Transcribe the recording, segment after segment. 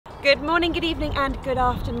Good morning, good evening and good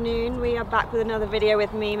afternoon. We are back with another video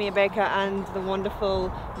with me, Mia Baker, and the wonderful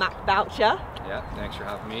Mac Boucher. Yeah, thanks for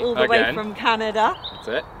having me. All the way from Canada. That's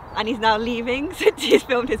it. And he's now leaving since he's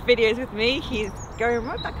filmed his videos with me. He's going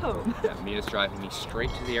right back home. Yeah, Mia's driving me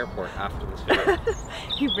straight to the airport after this video.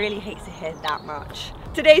 He really hates to hear that much.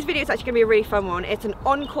 Today's video is actually going to be a really fun one. It's an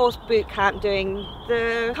on-course boot camp doing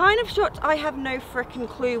the kind of shots I have no frickin'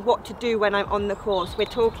 clue what to do when I'm on the course. We're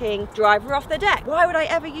talking driver off the deck. Why would I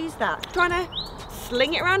ever use that? Trying to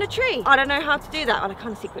sling it around a tree. I don't know how to do that. Well, I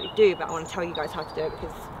kind of secretly do, but I want to tell you guys how to do it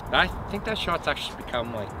because I think that shot's actually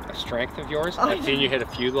become like a strength of yours. I've seen you hit a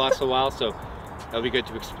few the last while, so it'll be good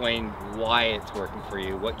to explain why it's working for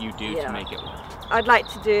you, what you do to make it work. I'd like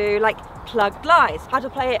to do like plug lies, how to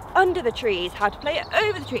play it under the trees, how to play it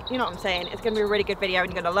over the trees. You know what I'm saying? It's going to be a really good video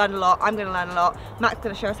and you're going to learn a lot. I'm going to learn a lot. Mac's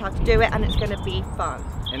going to show us how to do it and it's going to be fun.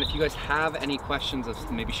 And if you guys have any questions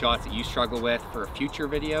of maybe shots that you struggle with for a future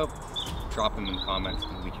video, drop them in the comments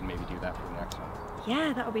and we can maybe do that for the next one.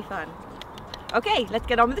 Yeah, that'll be fun. Okay, let's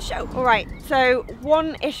get on with the show. All right, so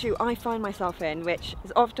one issue I find myself in, which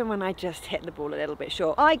is often when I just hit the ball a little bit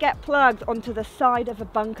short. I get plugged onto the side of a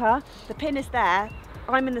bunker. The pin is there,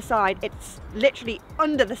 I'm in the side, it's literally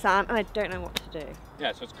under the sand and I don't know what to do.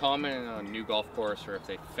 Yeah, so it's common on a new golf course or if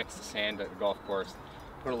they fix the sand at the golf course,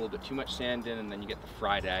 put a little bit too much sand in and then you get the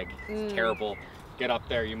fried egg. It's terrible. Get up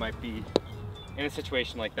there, you might be in a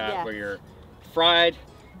situation like that where you're fried,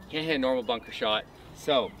 can't hit a normal bunker shot.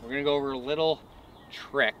 So we're gonna go over a little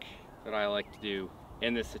trick that I like to do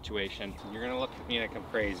in this situation. You're gonna look at me like I'm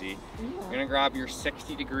crazy. You're gonna grab your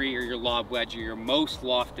 60-degree or your lob wedge or your most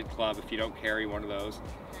lofted club if you don't carry one of those.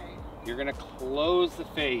 You're gonna close the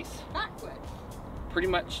face backwards, pretty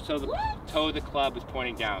much so the toe of the club is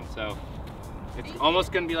pointing down. So it's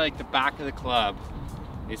almost gonna be like the back of the club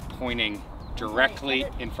is pointing directly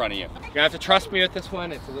in front of you. You're gonna have to trust me with this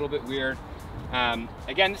one. It's a little bit weird.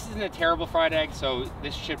 Again, this isn't a terrible fried egg, so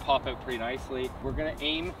this should pop out pretty nicely. We're gonna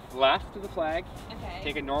aim left of the flag,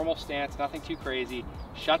 take a normal stance, nothing too crazy,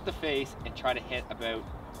 shut the face and try to hit about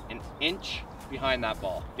an inch behind that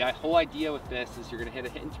ball. The whole idea with this is you're gonna hit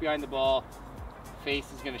an inch behind the ball, face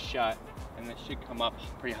is gonna shut, and it should come up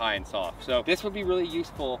pretty high and soft. So this would be really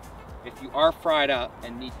useful if you are fried up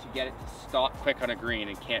and need to get it to stop quick on a green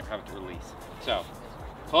and can't have it to release. So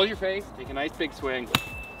close your face, take a nice big swing.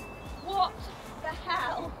 What the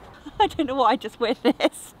hell? I don't know what I just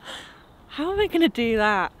witnessed. How am I going to do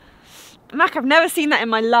that? Mac, I've never seen that in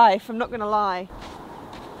my life, I'm not going to lie.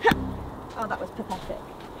 Oh, that was pathetic.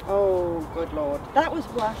 Oh, good lord. That was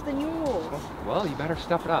worse than yours. Well, you better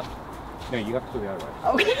stuff it up. No, you have to go the other way.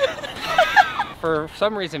 Okay. For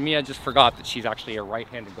some reason, Mia just forgot that she's actually a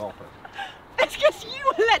right-handed golfer. It's because you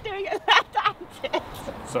were doing it left-handed.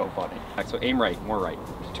 So funny. So aim right, more right.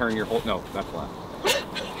 Turn your whole, no, that's left.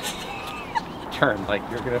 Turn, like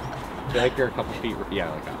you're gonna feel like you're a couple feet, yeah,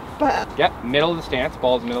 like that. But yeah, middle of the stance,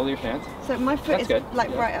 ball's middle of your stance. So my foot that's is good. like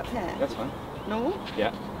right up here. That's fine. Normal?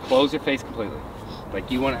 Yeah. Close your face completely. Like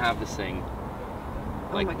you want to have this thing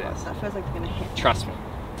like oh my this. God, that feels like it's gonna hit. Trust me.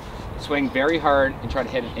 Swing very hard and try to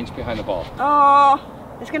hit an inch behind the ball.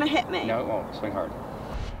 Oh, it's gonna hit me. No, it won't. Swing hard.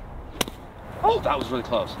 Oh, that was really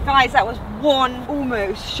close. Guys, that was one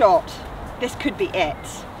almost shot. This could be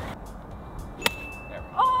it.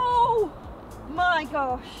 Oh my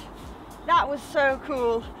gosh, that was so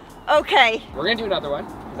cool. Okay. We're gonna do another one,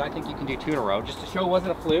 because I think you can do 2 in a row, just to show it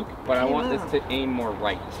wasn't a fluke, but I want this to aim more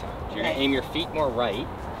right this time. So you're gonna aim your feet more right.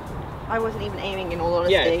 I wasn't even aiming in all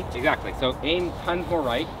honesty. Yeah, exactly. So aim tons more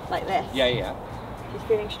right. Like this? Yeah, yeah. He's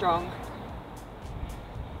feeling strong.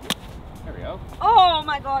 There we go. Oh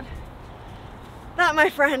my God. That, my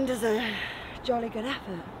friend, is a jolly good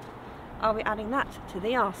effort. I'll be adding that to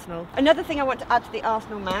the arsenal. Another thing I want to add to the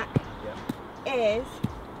arsenal, Mac, is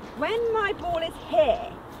when my ball is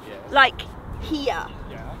here, like here,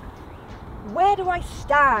 where do I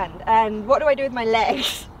stand and what do I do with my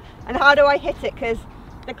legs and how do I hit it? Because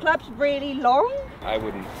the club's really long. I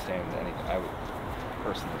wouldn't stand anything. I would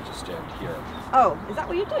personally just stand here. Oh, is that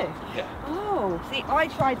what you do? Yeah. Oh, see, I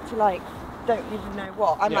tried to like, don't even know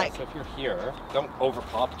what. I'm like, so if you're here, don't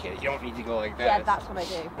overcomplicate it. You don't need to go like that. Yeah, that's what I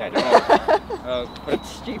do. Yeah, don't put it,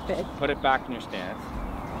 stupid. Put it back in your stance.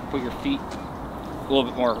 Put your feet a little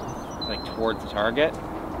bit more like towards the target.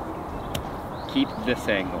 Keep this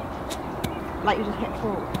angle. Like you just hit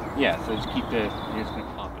forward? Yeah, so just keep the, you're just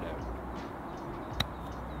gonna pop it out.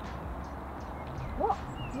 What?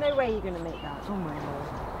 No way you're gonna make that. Oh my lord.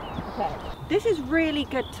 Okay. This is really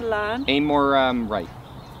good to learn. Aim more right.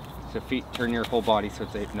 So feet, turn your whole body so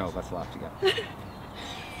it's no, that's left again.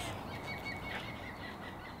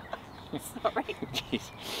 Sorry.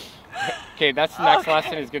 Jeez. Okay, that's the next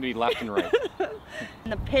lesson is going to be left and right.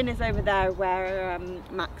 And the pin is over there where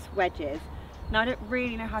Mac's wedge is. Now I don't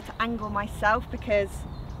really know how to angle myself because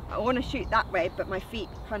I want to shoot that way, but my feet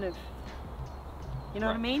kind of, you know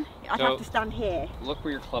what I mean? I'd have to stand here. Look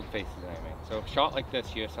where your club face is aiming. So a shot like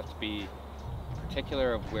this, you just have to be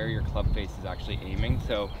particular of where your club face is actually aiming.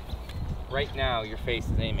 So right now your face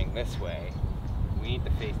is aiming this way. We need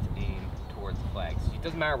the face to aim towards the flag. So it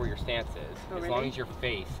doesn't matter where your stance is, as long as your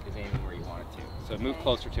face is aiming where you want it to. So move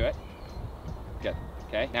closer to it. Good.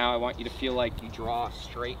 Okay. Now I want you to feel like you draw a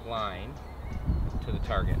straight line to the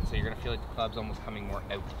target. So you're going to feel like the club's almost coming more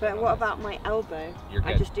out. But what about my elbow? You're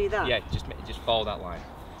good. I just do that? Yeah, just follow that line.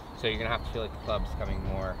 So you're going to have to feel like the club's coming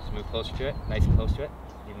more. So move closer to it, nice and close to it.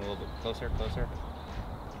 Even a little bit closer.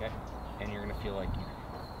 Okay. And you're going to feel like you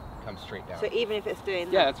come straight down. So even if it's doing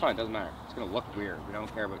that? Yeah, that's fine. It doesn't matter. It's going to look weird. We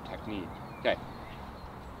don't care about technique. Okay.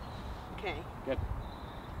 Okay. Good.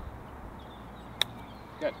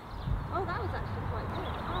 Good. Oh, that was actually quite good.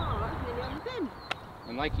 Oh, that was nearly on the pin.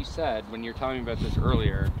 And like you said, when you were telling me about this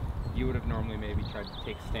earlier, you would have normally maybe tried to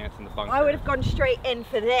take a stance in the bunker. I would have gone straight in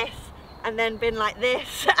for this and then been like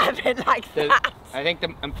this and been like that. I think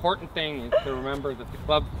the important thing is to remember that the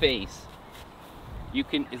club face, you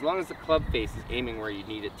can, as long as the club face is aiming where you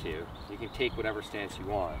need it to, you can take whatever stance you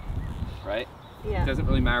want, right? Yeah. It doesn't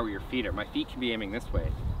really matter where your feet are. My feet can be aiming this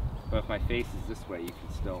way, but if my face is this way, you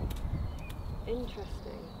can still.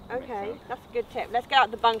 Interesting. Okay, that's a good tip. Let's get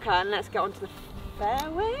out the bunker and let's get onto the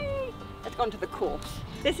fairway. Let's go onto the course.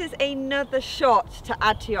 This is another shot to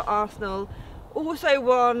add to your arsenal. Also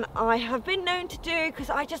one I have been known to do because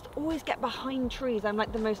I just always get behind trees. I'm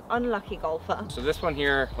like the most unlucky golfer. So this one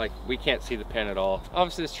here, like we can't see the pin at all.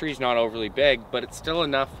 Obviously this tree's not overly big, but it's still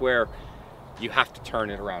enough where you have to turn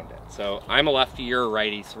it around it. So I'm a lefty, you're a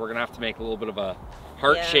righty, so we're gonna have to make a little bit of a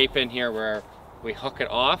heart shape in here where we hook it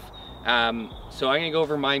off. So I'm gonna go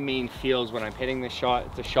over my main feels when I'm hitting this shot.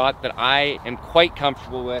 It's a shot that I am quite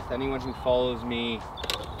comfortable with. Anyone who follows me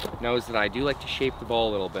knows that I do like to shape the ball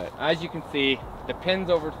a little bit. As you can see, the pin's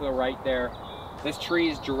over to the right there. This tree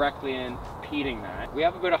is directly impeding that. We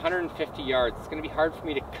have about 150 yards. It's gonna be hard for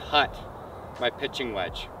me to cut my pitching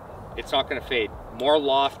wedge. It's not gonna fade. More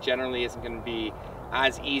loft generally isn't gonna be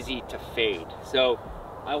as easy to fade. So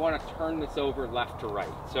I wanna turn this over left to right.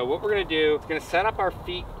 So what we're gonna do is gonna set up our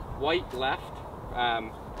feet white left,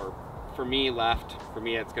 or for me left, for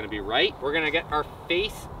me it's gonna be right. We're gonna get our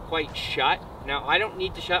face quite shut. Now I don't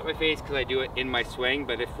need to shut my face because I do it in my swing,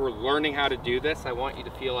 but if we're learning how to do this, I want you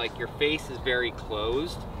to feel like your face is very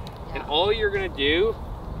closed. And all you're gonna do,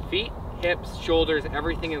 feet, hips, shoulders,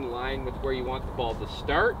 everything in line with where you want the ball to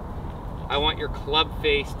start. I want your club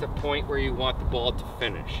face to point where you want the ball to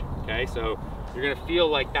finish, okay? So you're gonna feel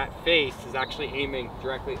like that face is actually aiming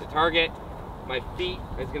directly at the target. My feet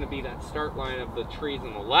is going to be that start line of the trees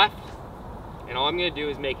on the left, and all I'm going to do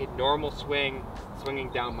is make a normal swing,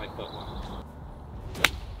 swinging down my foot line.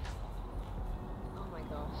 Oh my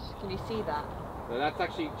gosh, can you see that? So that's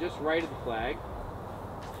actually just right of the flag,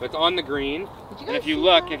 but it's on the green. And if you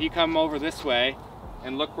look, if you come over this way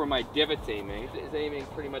and look where my divot's aiming, it's aiming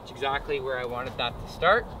pretty much exactly where I wanted that to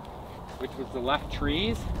start, which was the left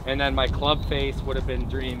trees, and then my club face would have been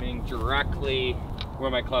aiming directly where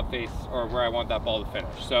my club face, or where I want that ball to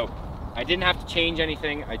finish. So I didn't have to change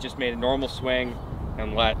anything. I just made a normal swing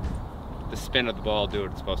and let the spin of the ball do what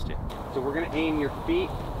it's supposed to. So we're gonna aim your feet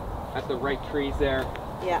at the right trees there.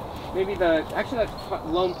 Yeah. Maybe actually that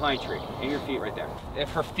lone pine tree. Aim your feet right there. If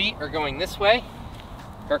her feet are going this way,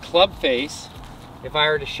 her club face, if I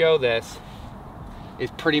were to show this, is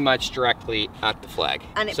pretty much directly at the flag.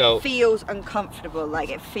 And it feels uncomfortable, like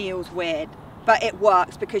it feels weird, but it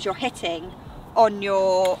works because you're hitting on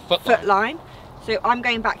your foot line. So I'm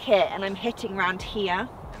going back here and I'm hitting around here.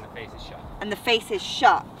 And the face is shut. And the face is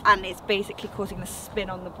shut, and it's basically causing the spin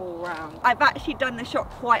on the ball round. I've actually done this shot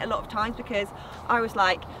quite a lot of times because I was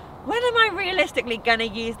like, when am I realistically gonna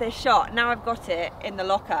use this shot? Now I've got it in the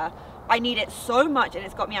locker. I need it so much and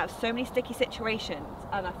it's got me out of so many sticky situations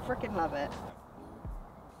and I freaking love it.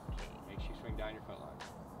 Make sure you swing down your foot line.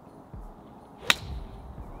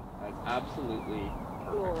 That's absolutely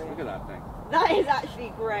perfect. Glorious. Look at that thing. That is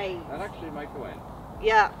actually great. That actually might go in.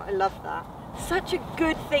 Yeah, I love that. Such a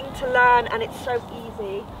good thing to learn, and it's so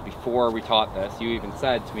easy. Before we taught this, you even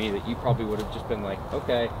said to me that you probably would have just been like,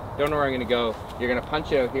 okay, don't know where I'm gonna go. You're gonna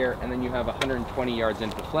punch it out here, and then you have 120 yards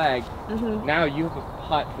into the flag. Now you have a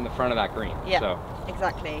putt from the front of that green. Yeah, so.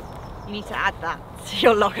 Exactly. You need to add that to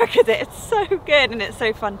your locker because it's so good and it's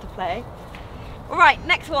so fun to play. All right,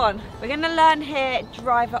 next one. We're gonna learn here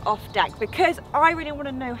driver off deck because I really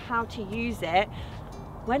wanna know how to use it.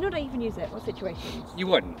 When would I even use it? What situations? You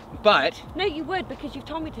wouldn't, but... No, you would, because you've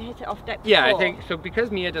told me to hit it off deck before. Yeah, I think, so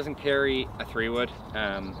because Mia doesn't carry a 3-wood,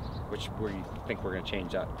 which we think we're going to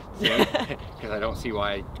change that soon, because I don't see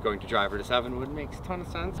why going to driver to 7-wood makes a ton of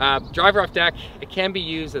sense. Driver off deck, it can be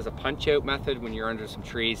used as a punch-out method when you're under some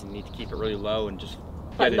trees and need to keep it really low and just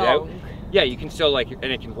let it out. Yeah, you can still like, and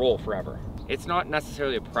it can roll forever. It's not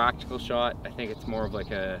necessarily a practical shot. I think it's more of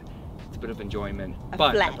like it's a bit of enjoyment,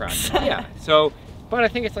 but a practice. Yeah, so... But I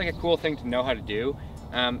think it's like a cool thing to know how to do.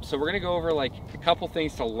 So we're gonna go over like a couple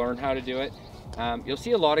things to learn how to do it. You'll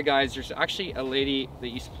see a lot of guys, there's actually a lady that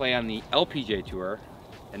used to play on the LPGA tour,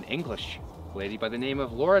 an English lady by the name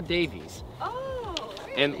of Laura Davies. Oh,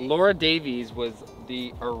 really? And Laura Davies was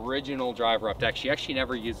the original driver up deck. She actually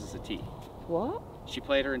never uses a tee. What? She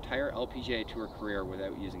played her entire LPGA tour career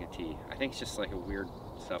without using a tee. I think it's just like a weird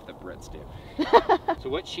stuff that Brits do. So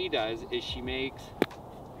what she does is she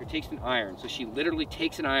takes an iron. So she literally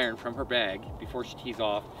takes an iron from her bag before she tees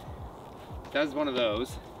off, does one of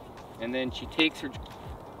those, and then she takes her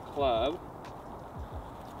club,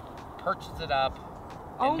 perches it up,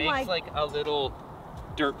 and makes like a little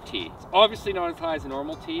dirt tee. It's obviously not as high as a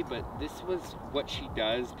normal tee, but this was what she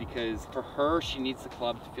does because for her, she needs the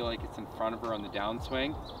club to feel like it's in front of her on the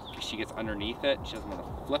downswing because she gets underneath it. She doesn't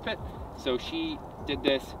want to flip it. So she did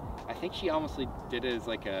this. I think she almost did it as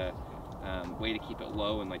like a way to keep it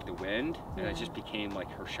low in like the wind, and it just became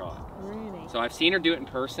like her shot. Really? So I've seen her do it in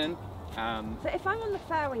person. So if I'm on the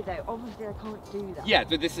fairway though, obviously I can't do that. Yeah,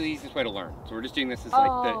 this is the easiest way to learn. So we're just doing this as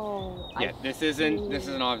this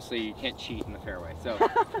isn't obviously, you can't cheat in the fairway. So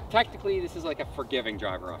technically this is like a forgiving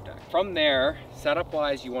driver off deck. From there, setup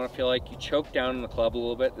wise, you want to feel like you choke down on the club a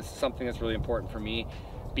little bit. This is something that's really important for me.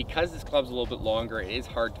 Because this club's a little bit longer, it is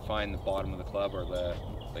hard to find the bottom of the club or the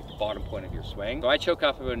bottom point of your swing. So I choke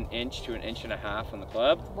up about 1 inch to 1.5 inches on the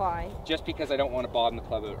club. Why? Just because I don't want to bottom the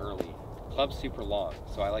club out early. The club's super long,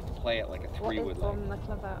 so I like to play it like a 3-wood leg. Bottom the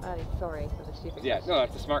club out early? Sorry for the stupid question. No,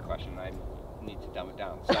 that's a smart question. I need to dumb it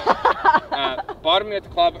down. So, bottoming at the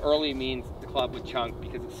club early means the club would chunk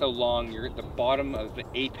because it's so long. You're at the bottom of the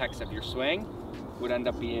apex of your swing would end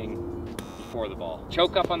up being before the ball.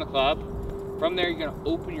 Choke up on the club. From there, you're gonna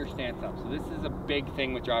open your stance up. So this is a big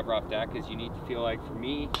thing with driver off deck is you need to feel like, for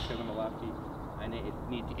me, because I'm a lefty, I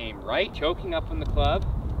need to aim right, choking up on the club.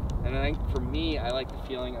 And I think for me, I like the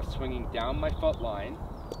feeling of swinging down my foot line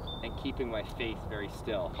and keeping my face very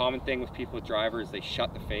still. Common thing with people with drivers, they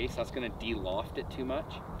shut the face. That's gonna de-loft it too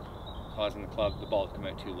much, causing the ball to come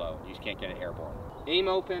out too low. You just can't get it airborne. Aim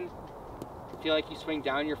open, feel like you swing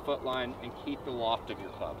down your foot line and keep the loft of your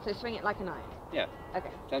club. So swing it like an iron? Yeah.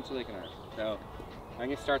 Okay. Essentially like an iron. So I'm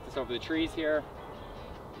gonna start this over the trees here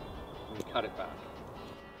and cut it back.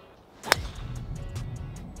 Gosh,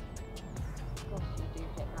 you do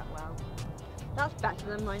hit that well. That's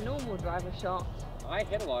better than my normal driver shot. I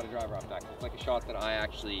hit a lot of driver off deck. It's like a shot that I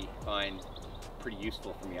actually find pretty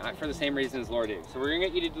useful for me, for the same reason as Laura Davies. So we're gonna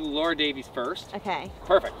get you to do Laura Davies first. Okay.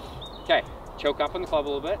 Perfect. Okay, choke up on the club a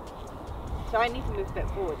little bit. So I need to move a bit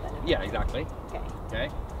forward then? Yeah, exactly. Okay. Okay.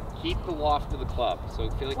 Keep the loft of the club, so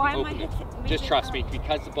feel like Why you open it. Just trust me,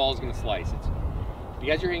 because the ball is going to slice.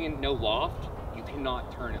 Because you're hitting no loft, you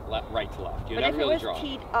cannot turn it right to left. But if it was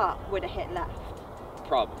teed up, would it hit left?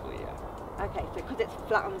 Probably, yeah. Okay, so because it's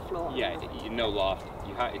flat on the floor. Yeah, no loft.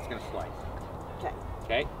 It's going to slice. Okay.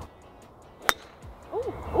 Okay.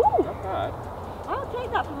 Ooh, ooh. Not bad. I'll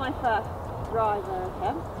take that for my first driver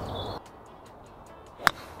attempt.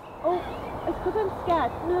 Oh, it's because I'm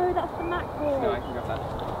scared. No, that's the Mac ball. No, I can get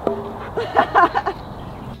that.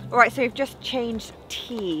 Alright, so we've just changed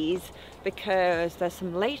tees because there's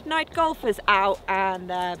some late night golfers out and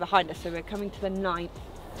they're behind us. So we're coming to the 9th.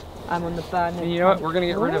 I'm on the burner. You know what? We're going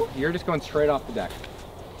to get rid of... You're just going straight off the deck.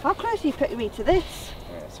 How close are you putting me to this?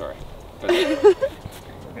 Yeah, sorry. There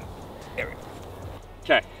we go.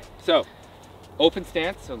 Okay, so open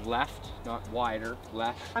stance, so left, not wider,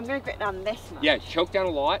 left. I'm going to grit down this much. Yeah, choke down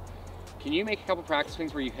a lot. Can you make a couple practice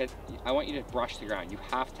swings where you hit, I want you to brush the ground. You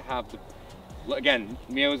have to have the, again,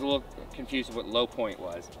 Mia was a little confused with what low point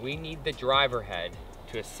was. We need the driver head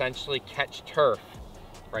to essentially catch turf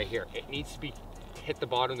right here. It needs to be hit the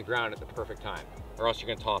bottom of the ground at the perfect time, or else you're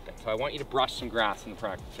gonna top it. So I want you to brush some grass in the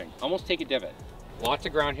practice swing. Almost take a divot. Lots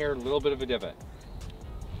of ground here, a little bit of a divot.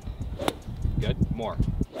 Good, more.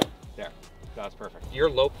 There, that's perfect.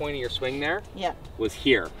 Your low point of your swing there was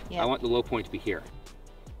here. I want the low point to be here.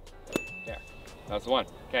 There, that's the one.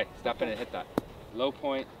 Okay, step in and hit that. Low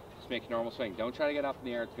point, just make a normal swing. Don't try to get up in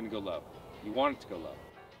the air, it's gonna go low. You want it to go low.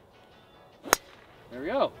 There we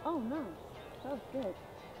go. Oh, nice. That was good.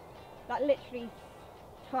 That literally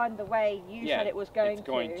turned the way you said it was going to. It's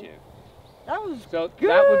going to. That was So good.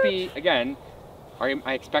 that would be, again, am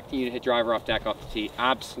I expecting you to hit driver off deck off the tee?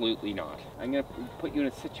 Absolutely not. I'm going to put you in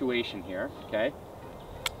a situation here, okay?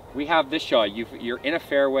 We have this shot. You're in a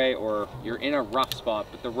fairway or you're in a rough spot,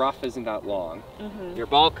 but the rough isn't that long. Your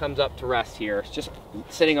ball comes up to rest here. It's just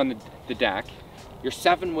sitting on the deck. Your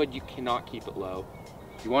 7-wood, you cannot keep it low.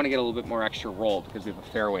 You want to get a little bit more extra roll because we have a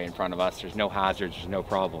fairway in front of us. There's no hazards, there's no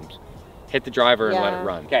problems. Hit the driver and let it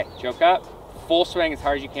run. Okay, choke up, full swing as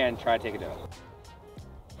hard as you can, try to take it down.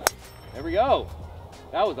 There we go.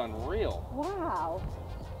 That was unreal. Wow.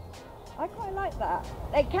 I quite like that.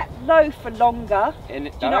 They kept low for longer. And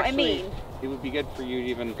do you know what I mean? It would be good for you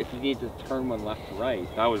even if you need to turn one left to right.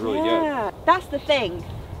 That was really good. Yeah, that's the thing.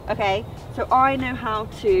 Okay, so I know how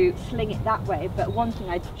to sling it that way, but one thing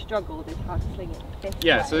I struggled is how to sling it this way.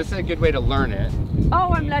 Yeah, so this is a good way to learn it.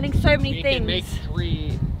 Oh, I'm learning so many things. You can make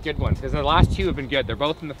 3 good ones because the last 2 have been good. They're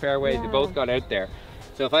both in the fairway. They both got out there.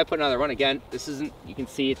 So if I put another one, again, this isn't, you can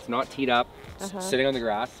see it's not teed up, it's sitting on the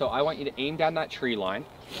grass. So I want you to aim down that tree line.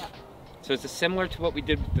 Yeah. So it's similar to what we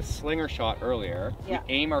did with the slinger shot earlier. Yeah.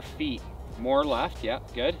 We aim our feet more left, yeah,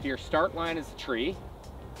 good. Your start line is the tree.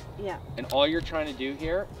 Yeah. And all you're trying to do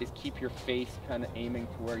here is keep your face kind of aiming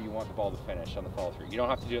to where you want the ball to finish on the follow through. You don't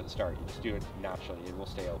have to do it at the start, you just do it naturally, it will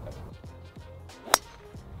stay open.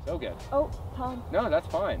 So good. Oh, Tom. No, that's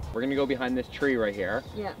fine. We're gonna go behind this tree right here.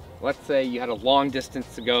 Yeah. Let's say you had a long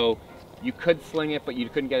distance to go. You could sling it, but you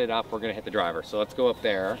couldn't get it up. We're gonna hit the driver. So let's go up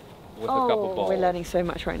there with a couple balls. We're learning so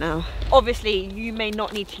much right now. Obviously, you may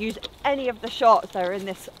not need to use any of the shots that are in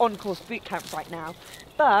this on-course boot camp right now.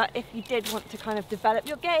 But if you did want to kind of develop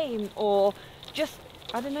your game or just,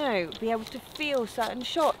 I don't know, be able to feel certain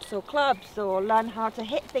shots or clubs or learn how to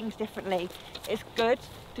hit things differently, it's good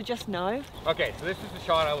to just know. Okay, so this is the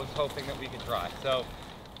shot I was hoping that we could try. So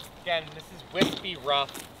again, this is wispy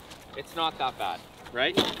rough. It's not that bad,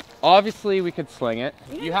 right? Obviously we could sling it.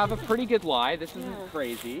 Yeah. You have a pretty good lie. This isn't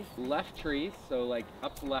crazy. Left trees, so like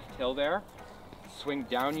up the left hill there. Swing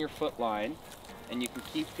down your foot line and you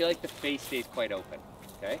can feel like the face stays quite open,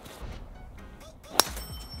 okay?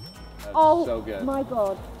 That's so good. Oh my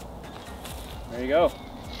God. There you go.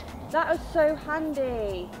 That was so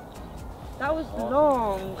handy. That was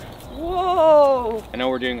long. Whoa! I know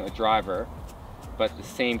we're doing it with driver, but the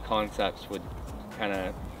same concepts would kind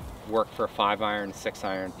of work for a 5-iron,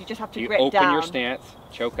 6-iron. You just have to you grip open down. your stance,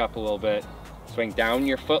 choke up a little bit, swing down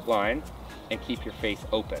your foot line, and keep your face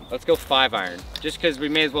open. Let's go 5-iron, just because we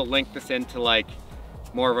may as well link this into like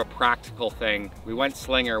more of a practical thing. We went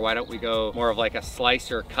slinger, why don't we go more of like a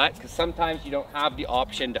slice or cut? Because sometimes you don't have the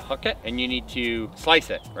option to hook it and you need to slice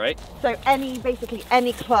it, right? So basically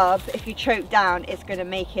any club, if you choke down, it's going to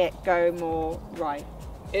make it go more right.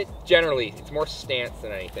 It's more stance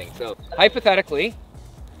than anything. So hypothetically,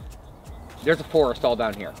 there's a forest all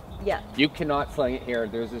down here. Yeah. You cannot sling it here.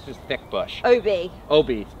 There's this just thick bush. OB.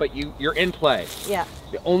 OB, but you're in play. Yeah.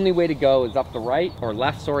 The only way to go is up the right, or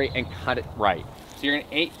left, sorry, and cut it right. So you're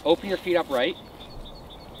gonna open your feet up right.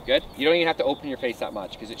 Good. You don't even have to open your face that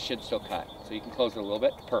much because it should still cut. So you can close it a little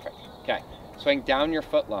bit. Perfect. Okay. Swing down your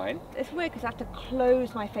foot line. It's weird because I have to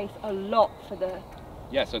close my face a lot for the...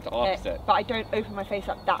 Yeah, so it's opposite. But I don't open my face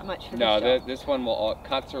up that much for this shot. No, this one will,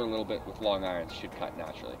 cuts are a little bit with long irons, should cut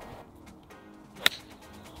naturally.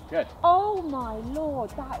 Good. Oh my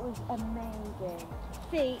Lord, that was amazing.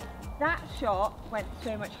 See, that shot went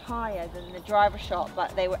so much higher than the driver shot,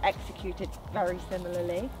 but they were executed very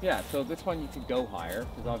similarly. Yeah, so this one you could go higher,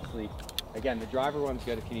 because obviously, again, the driver one's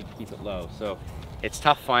good if you need to keep it low. So it's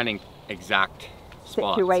tough finding exact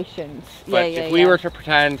spots. Situations. But if we were to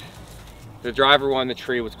pretend the driver one, the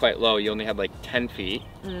tree was quite low, you only had like 10 feet,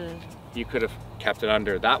 you could have kept it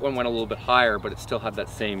under. That one went a little bit higher, but it still had that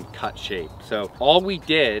same cut shape. So all we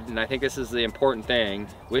did, and I think this is the important thing,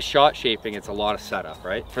 with shot shaping, it's a lot of setup,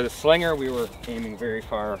 right? For the slinger, we were aiming very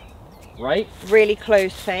far right. Really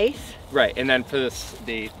close face. Right, and then for the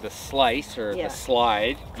slice or the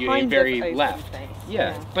slide, you kind aim very of left. Face.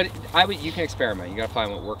 Yeah, but you can experiment. You gotta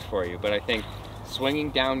find what works for you. But I think swinging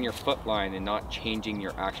down your foot line and not changing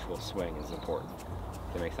your actual swing is important.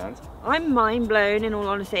 Does that make sense? I'm mind blown, in all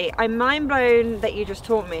honesty. I'm mind blown that you just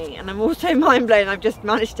taught me, and I'm also mind blown I've just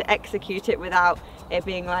managed to execute it without it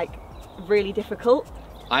being like really difficult.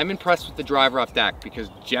 I'm impressed with the driver off deck because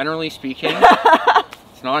generally speaking,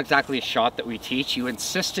 it's not exactly a shot that we teach. You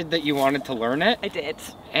insisted that you wanted to learn it. I did.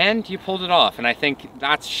 And you pulled it off, and I think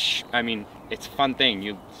that's, I mean, it's a fun thing.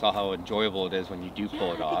 You saw how enjoyable it is when you do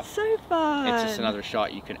pull it off. It's so fun. It's just another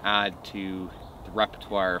shot you can add to the the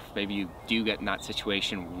repertoire, if maybe you do get in that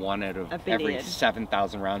situation 1 out of every 1,000,000,000.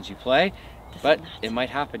 7,000 rounds you play. But it might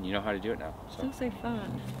happen, you know how to do it now. So. It's also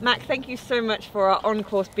fun. Mac, thank you so much for our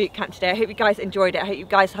on-course boot camp today. I hope you guys enjoyed it. I hope you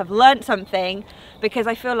guys have learnt something, because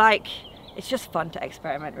I feel like it's just fun to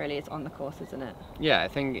experiment, really. It's on the course, isn't it? Yeah,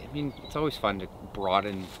 I mean, it's always fun to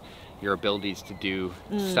broaden your abilities to do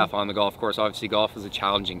stuff on the golf course. Obviously, golf is a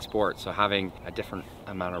challenging sport, so having a different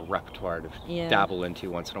amount of repertoire to dabble into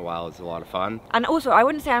once in a while is a lot of fun. And also, I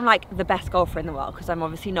wouldn't say I'm like the best golfer in the world, because I'm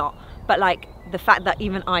obviously not, but like the fact that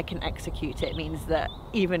even I can execute it means that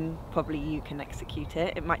even probably you can execute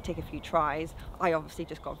it. It might take a few tries. I obviously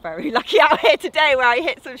just got very lucky out here today where I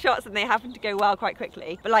hit some shots and they happened to go well quite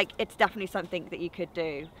quickly, but like it's definitely something that you could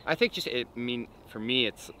do. I think for me,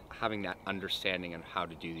 it's having that understanding of how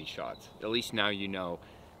to do these shots. At least now you know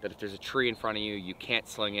that if there's a tree in front of you, you can't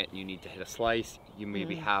sling it, you need to hit a slice, you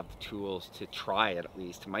maybe have the tools to try it at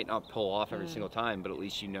least. It might not pull off every single time, but at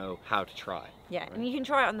least you know how to try. Yeah, right? and you can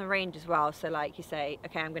try it on the range as well. So like you say,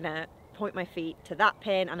 okay, I'm gonna point my feet to that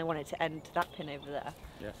pin and I want it to end to that pin over there.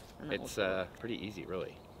 Yeah, it's pretty easy,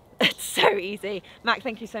 really. It's so easy. Mac,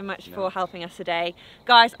 thank you so much for helping us today.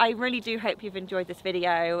 Guys, I really do hope you've enjoyed this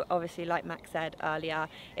video. Obviously, like Mac said earlier,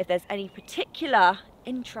 if there's any particular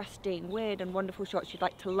interesting, weird and wonderful shots you'd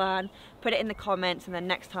like to learn, put it in the comments, and then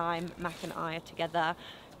next time Mac and I are together,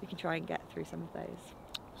 we can try and get through some of those.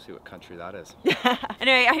 See what country that is.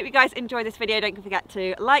 Anyway, I hope you guys enjoyed this video. Don't forget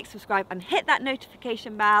to like, subscribe and hit that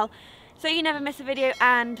notification bell so you never miss a video,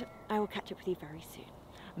 and I will catch up with you very soon.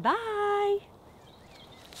 Bye!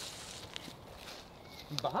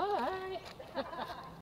 Bye!